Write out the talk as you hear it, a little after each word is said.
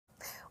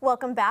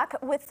Welcome back.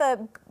 With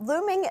the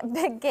looming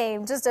big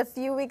game just a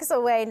few weeks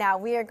away now,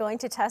 we are going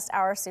to test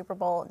our Super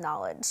Bowl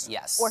knowledge.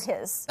 Yes. Or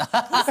his.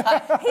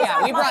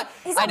 Yeah, we brought.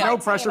 I know. No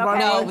pressure, by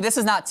the way. No, this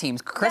is not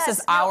teams. Chris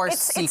is our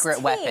secret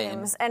it's weapon.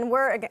 Teams, and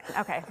we're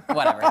okay.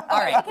 Whatever. All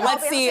right,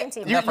 let's see.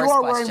 You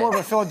are wearing more of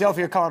a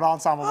Philadelphia colored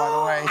ensemble, by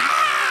the way.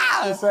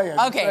 Just saying,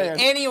 Okay,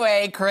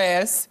 anyway,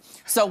 Chris.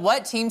 So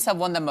what teams have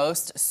won the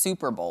most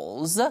Super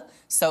Bowls?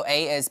 So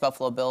A is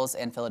Buffalo Bills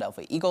and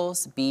Philadelphia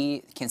Eagles.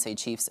 B, Kansas City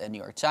Chiefs and New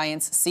York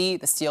Giants. C,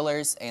 the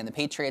Steelers and the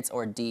Patriots.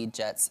 Or D,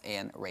 Jets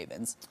and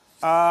Ravens.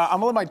 I'm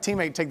gonna let my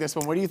teammate take this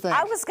one. What do you think?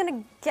 I was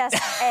gonna guess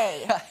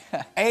A.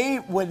 A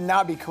would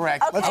not be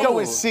correct. Okay. Let's go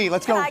with C.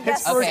 Let's go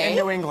Pittsburgh and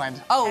New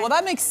England. Oh, well,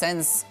 that makes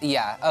sense.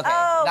 Yeah, okay.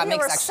 Oh, that we makes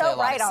were actually so a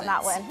lot right of on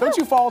that one. Don't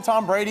you follow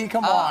Tom Brady?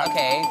 Come on.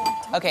 Okay.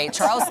 Okay,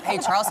 Charles. Hey,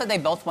 Charles said they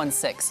both won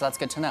 6, so that's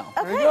good to know.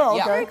 Okay, There you go,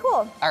 Yeah. very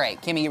cool. All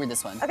right, Kimmy, you read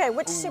this one. Okay,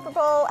 which Super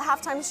Bowl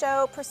halftime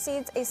show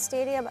precedes a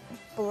stadium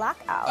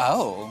blackout?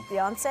 Oh.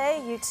 Beyonce,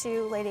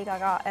 U2, Lady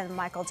Gaga, and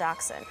Michael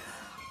Jackson.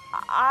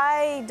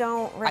 I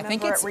don't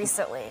remember it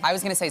recently. I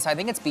was going to say, so I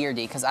think it's B or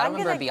D, because I don't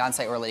remember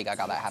Beyonce or Lady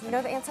Gaga that happened. You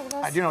know the answer to this?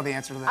 I do know the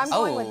answer to this. I'm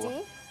going with D.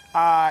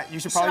 You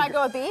should probably. Should I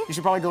go with B? You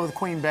should probably go with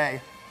Queen Bey.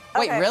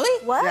 Wait, Okay.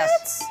 really? What?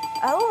 Yes.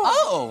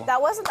 Oh.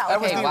 That wasn't that That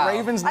one. was the wow.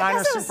 Ravens I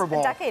Niners guess it was Super Bowl.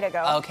 a decade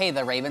ago. Okay,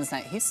 the Ravens.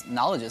 His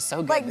knowledge is so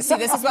good. Like, See,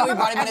 this is why we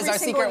brought him in as every our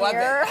single secret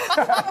year.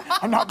 weapon.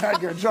 I'm not that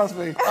good, trust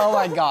me. Oh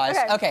my gosh.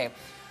 Okay. Okay.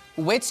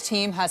 Which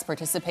team has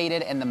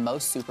participated in the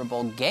most Super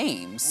Bowl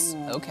games?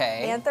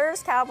 Okay.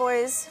 Panthers,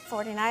 Cowboys,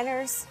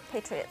 49ers,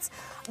 Patriots.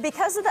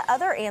 Because of the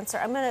other answer,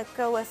 I'm going to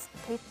go with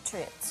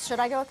Patriots. Should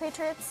I go with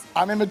Patriots?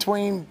 I'm in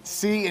between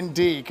C and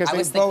D because I they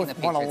was thinking both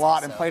the won a Patriots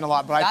lot and also. played a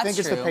lot, but I That's think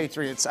it's the true.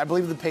 Patriots. I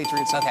believe the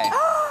Patriots. Okay.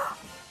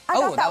 I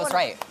got that was one,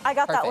 right. I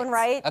got that one Perfect.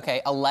 right.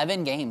 Okay,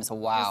 11 games.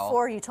 Wow.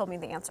 Before you told me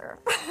the answer.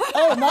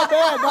 Oh, not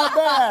bad, not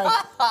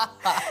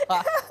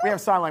bad. We have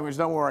sign language,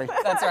 don't worry.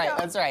 That's right.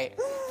 That's right.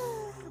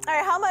 All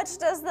right, how much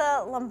does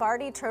the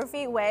Lombardi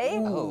Trophy weigh?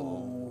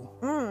 Oh.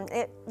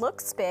 It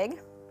looks big.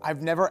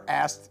 I've never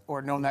asked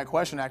or known that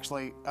question,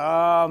 actually.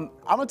 I'm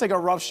going to take a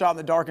rough shot in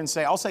the dark and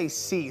say, I'll say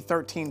C,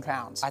 13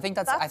 pounds. I think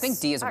I think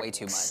D is way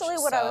too much. Actually,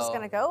 what I was so-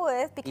 going to go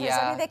with because I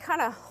Yeah. mean they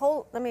kind of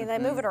hold. I mean they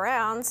move it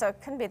around, so it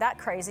couldn't be that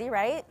crazy,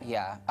 right?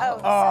 Yeah.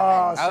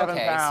 Oh, 7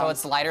 okay, pounds. so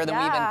it's lighter than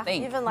we even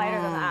think. Even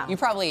lighter than that. You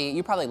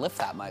probably lift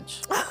that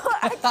much.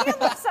 I can't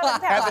lift 7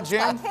 pounds. At the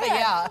gym? I can't.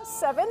 Yeah.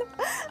 7.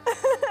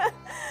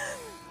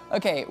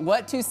 Okay,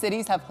 what 2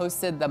 cities have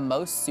hosted the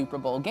most Super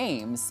Bowl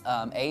games?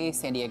 A,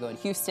 San Diego and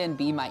Houston,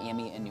 B,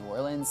 Miami and New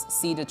Orleans,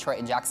 C, Detroit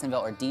and Jacksonville,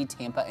 or D,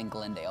 Tampa and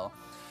Glendale.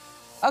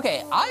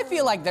 Okay, I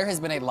feel like there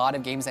has been a lot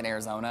of games in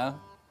Arizona,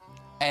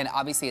 and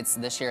obviously it's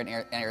this year in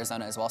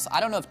Arizona as well, so I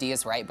don't know if D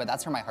is right, but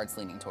that's where my heart's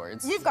leaning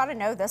towards. You've got to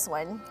know this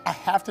one. I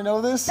have to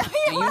know this? Do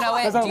you know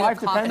it? Does Do our you life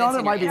have depend on confidence it?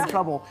 in Might your be in answer?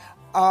 trouble.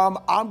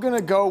 I'm going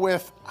to go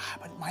with,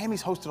 but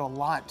Miami's hosted a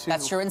lot, too.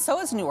 That's true, and so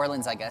is New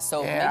Orleans, I guess,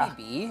 so Yeah.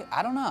 maybe B?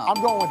 I don't know.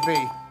 I'm going with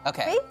B.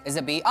 Okay, B? is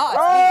it B? Oh, it's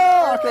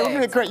Oh, B. okay, we'll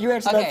give you credit. You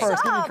answered Okay. that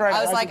first. Give me credit.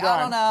 I was like, Nicely I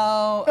don't done.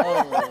 know.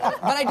 Oh.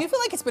 But I do feel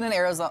like it's been in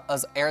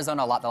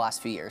Arizona a lot the last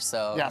few years,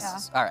 so.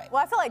 Yes. All right.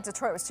 Well, I feel like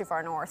Detroit was too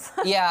far north.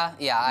 Yeah.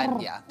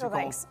 No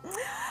thanks.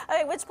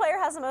 Okay, which player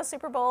has the most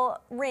Super Bowl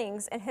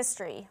rings in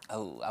history? Oh,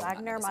 I would not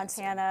Wagner, know this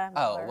answer. Montana,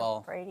 Oh, Miller,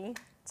 well. Brady,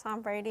 Tom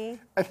Brady.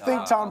 I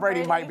think Tom Brady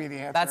Brady? might be the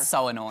answer. That's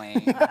so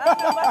annoying.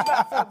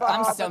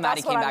 I'm so mad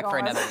he that's came what I'm back for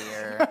going another with.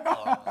 year.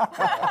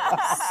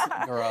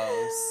 Oh,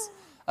 gross.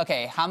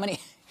 Okay, how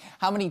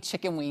many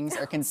chicken wings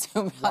are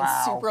consumed on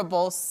Wow. Super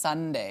Bowl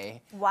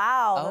Sunday?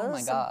 Wow, Oh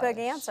those my are some big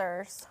gosh.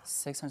 answers.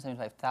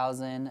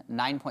 675,000,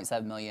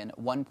 9.7 million,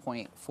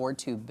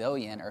 1.42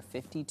 billion, or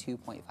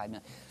 52.5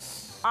 million.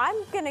 I'm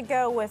gonna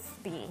go with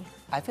B.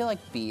 I feel like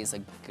B is a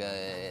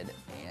good.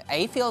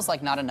 A feels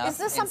like not enough. Is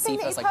this and something C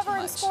that you feels like cover too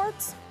in much.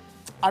 sports?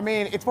 I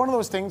mean, it's one of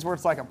those things where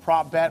it's like a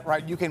prop bet,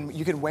 right? You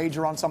can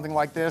wager on something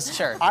like this.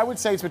 Sure. I would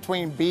say it's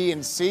between B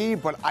and C,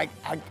 but I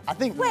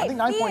think Wait,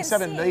 9.7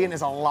 B million and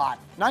is a lot.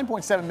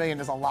 9.7 million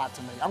is a lot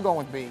to me. I'm going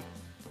with B.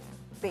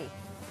 B.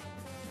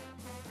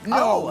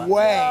 No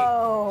way.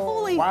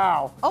 Oh.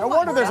 Wow. Oh no my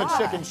wonder there's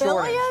God. a chicken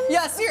shortage. Billion?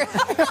 Yes, you're.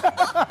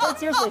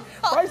 Seriously,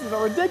 prices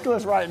are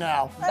ridiculous right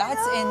now. That's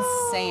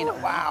know. insane.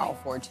 Wow.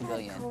 42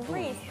 billion.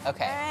 Grief.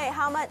 Okay. All right,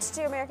 how much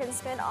do Americans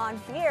spend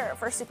on beer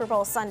for Super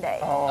Bowl Sunday?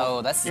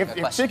 Oh, that's a good If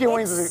question. chicken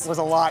wings was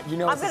a lot, you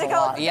know I'm it's gonna a go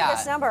lot. with the Yeah,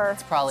 biggest number.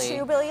 it's probably-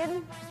 2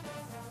 billion.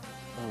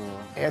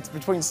 It's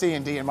between C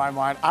and D in my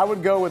mind. I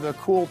would go with a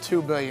cool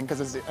 2 billion because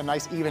it's a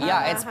nice even Yeah,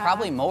 number. it's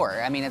probably more.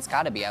 I mean, it's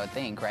got to be, I would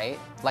think, right?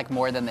 Like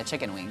more than the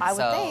chicken wings. I would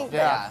so, think.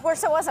 yeah. But,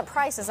 so it wasn't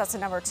prices, that's the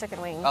number of chicken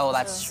wings. Oh, This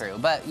that's is true.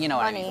 But you know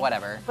what I money. mean.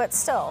 Whatever. But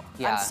still,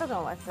 Yeah. I'm still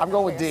going with the I'm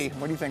going with D. biggest.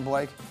 What do you think,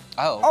 Blake?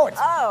 Oh. Oh, it's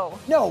Oh.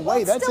 no way.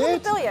 Well, That's still in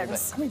it. the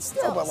billions. I mean,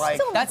 still, but like in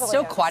the That's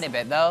still billions. quite a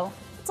bit, though.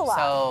 It's a lot.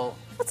 So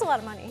That's a lot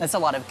of money. that's a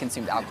lot of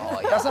consumed alcohol.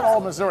 I that's guess. not all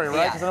Missouri, right?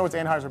 Yeah. Because I know it's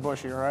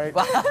Anheuser-Busch here, right?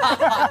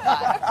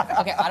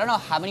 Okay, I don't know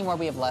how many more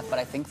we have left, but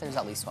I think there's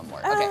at least one more.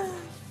 Okay,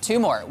 2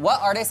 more.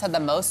 What artist had the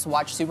most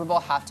watched Super Bowl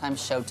halftime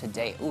show to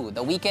date? Ooh,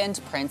 The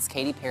Weeknd, Prince,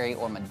 Katy Perry,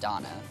 or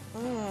Madonna?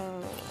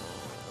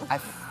 I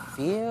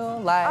feel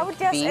like I would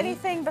guess B.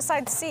 anything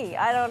besides C.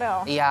 I don't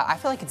know. Yeah, I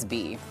feel like it's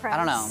B. I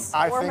don't know. Prince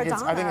I or think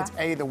Madonna. it's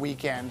A, The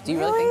Weeknd. Do you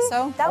really think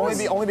so? That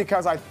was Only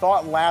because I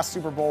thought last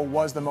Super Bowl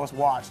was the most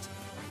watched.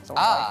 So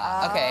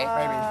Okay.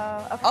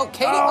 maybe. Oh,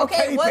 Katy. Oh, Okay,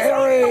 Katy it was.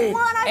 Perry. the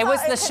one I It thought was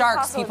the couldn't Sharks.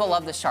 possibly People be.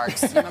 love the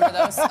Sharks. You remember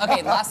those?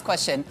 Okay, last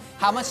question.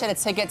 How much did a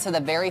ticket to the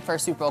very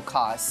first Super Bowl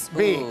cost?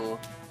 B. Ooh.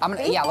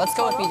 Yeah, let's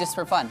go with B just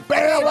for fun. Bam,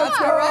 Okay, let's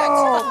that's correct.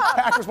 go!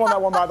 Packers won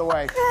that one, by the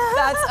way.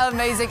 That's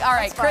amazing. All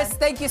right, That's Chris, fun.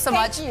 thank you so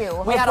Thank much.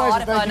 you. We had a My lot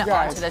of pleasure. fun Thank you,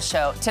 on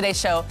guys. today's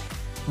show.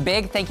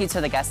 Big thank you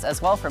to the guests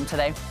as well from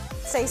today.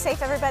 Stay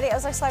safe, everybody.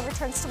 Ozarks Live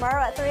returns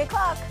tomorrow at 3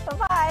 o'clock.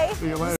 Bye-bye. See you later.